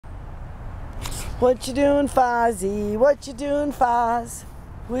What you doing, Fozzie? What you doing, Foz?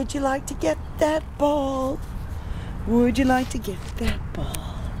 Would you like to get that ball? Would you like to get that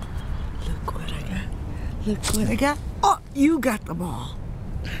ball? Look what I got. Look what I got. Oh, you got the ball.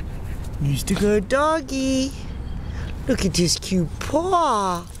 Used a good doggy. Look at this cute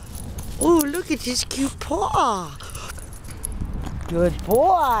paw. Oh, look at this cute paw. Good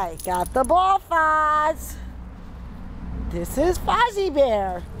boy. Got the ball, Foz. This is Fozzie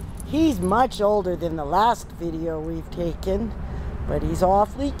Bear. He's much older than the last video we've taken, but he's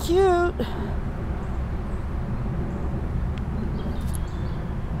awfully cute.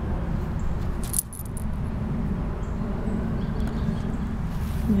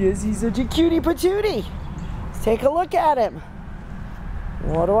 Yes, he's such a cutie patootie. Let's take a look at him.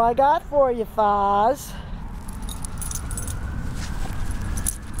 What do I got for you, Foz?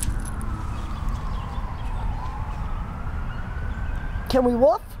 Can we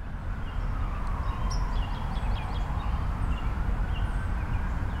woof?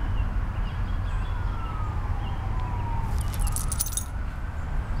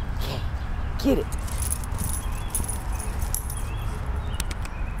 Okay, get it.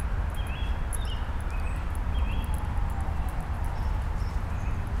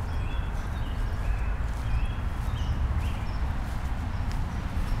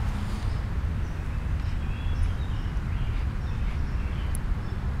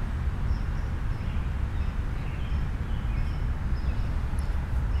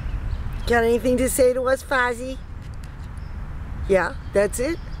 Got anything to say to us, Fozzie? Yeah, that's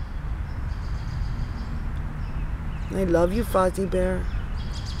it? I love you, Fozzie Bear.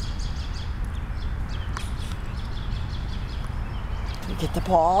 Should we get the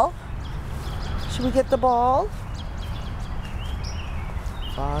ball? Should we get the ball?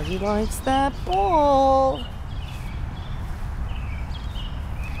 Fozzie likes that ball.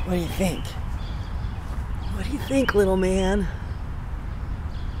 What do you think? What do you think, little man?